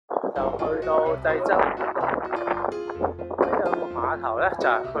就去到濟州嗰度。呢兩個碼頭咧就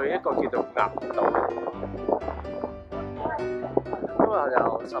係去一個叫做牛島嘅地方。今日又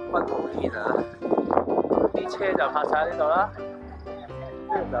十分好天啊！啲車就泊晒喺呢度啦，呢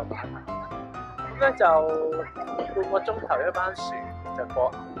度就碼頭。咁咧就半個鐘頭一班船就過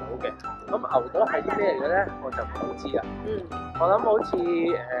牛島嘅。咁牛島係啲咩嚟嘅咧？我就唔好知啊。我諗好似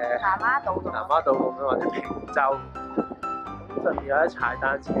南丫島咁。南丫島咁樣或者平洲。咁上面有得踩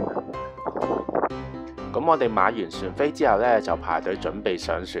單車。咁我哋買完船飛之後咧，就排隊準備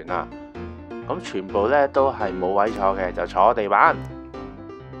上船啦。咁全部咧都係冇位坐嘅，就坐地板。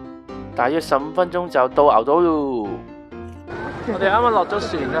大約15分鐘就到牛島咯。我哋啱啱落咗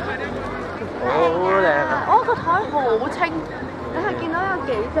船啦，好靚啊！哦，個台好清，你係見到有幾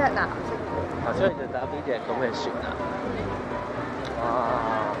隻藍色？頭先就搭呢隻咁嘅船啊！哇！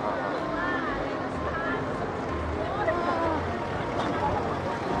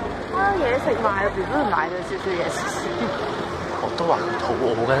嘢食賣，入邊都買咗少少嘢食。我都話佢肚餓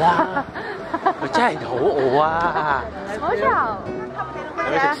㗎啦，佢真係肚餓啊！好有，有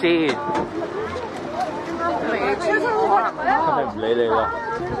咩食先？未出可能佢唔理你喎。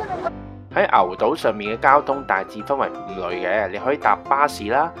喺牛島上面嘅交通大致分為5類嘅，你可以搭巴士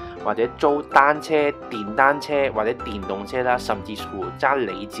啦，或者租單車、電單車或者電動車啦，甚至乎揸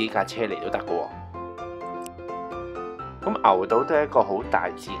你自己架車嚟都得嘅喎。咁牛島都係一個好大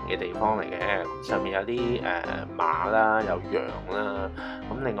自然嘅地方嚟嘅，上面有啲馬啦，有羊啦，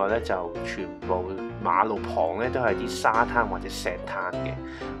咁另外咧就全部馬路旁咧都係啲沙灘或者石灘嘅，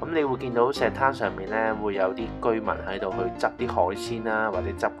咁你會見到石灘上面咧會有啲居民喺度去執啲海鮮啦，或者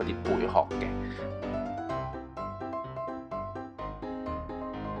執嗰啲貝殼嘅。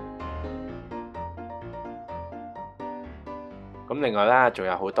咁另外啦，仲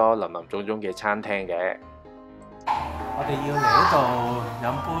有好多林林總總嘅餐廳嘅。我哋要嚟呢度飲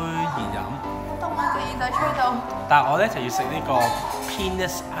杯熱飲，動漫就現在吹到，但係我咧就要食呢個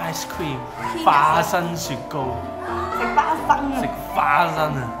penis ice cream 花生雪糕，食花生食花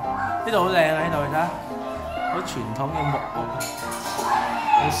生啊！呢度好靚啊！呢度你睇下，好傳統嘅木屋，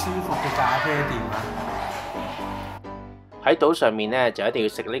好舒服嘅咖啡店啊！喺島上面咧就一定要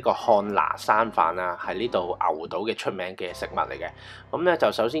食呢個漢拿山飯啊，係呢度牛島嘅出名嘅食物嚟嘅。咁咧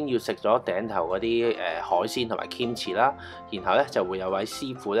就首先要食咗頂頭嗰啲海鮮同埋 kimchi 啦，然後咧就會有位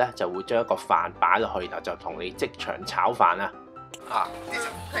師傅咧就會將一個飯擺落去，然後就同你即場炒飯啊！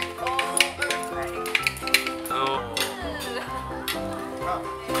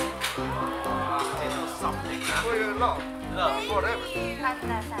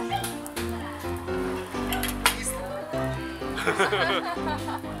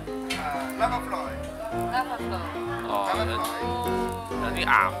有啲岩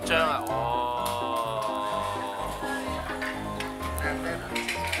漿啊！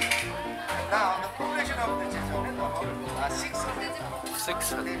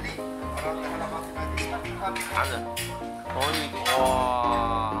可以哇，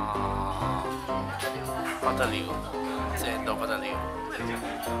不得了，正到不得了。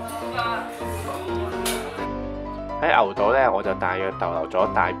喺牛島咧，我就大約逗留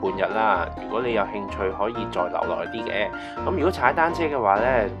咗大半日啦。如果你有興趣，可以再留耐啲嘅。咁如果踩單車嘅話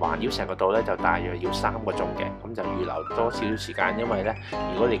咧，環繞成個島咧就大約要3個鐘嘅，咁就預留多少少時間，因為咧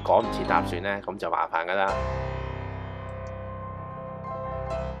如果你趕唔切搭船咧，咁就麻煩噶啦。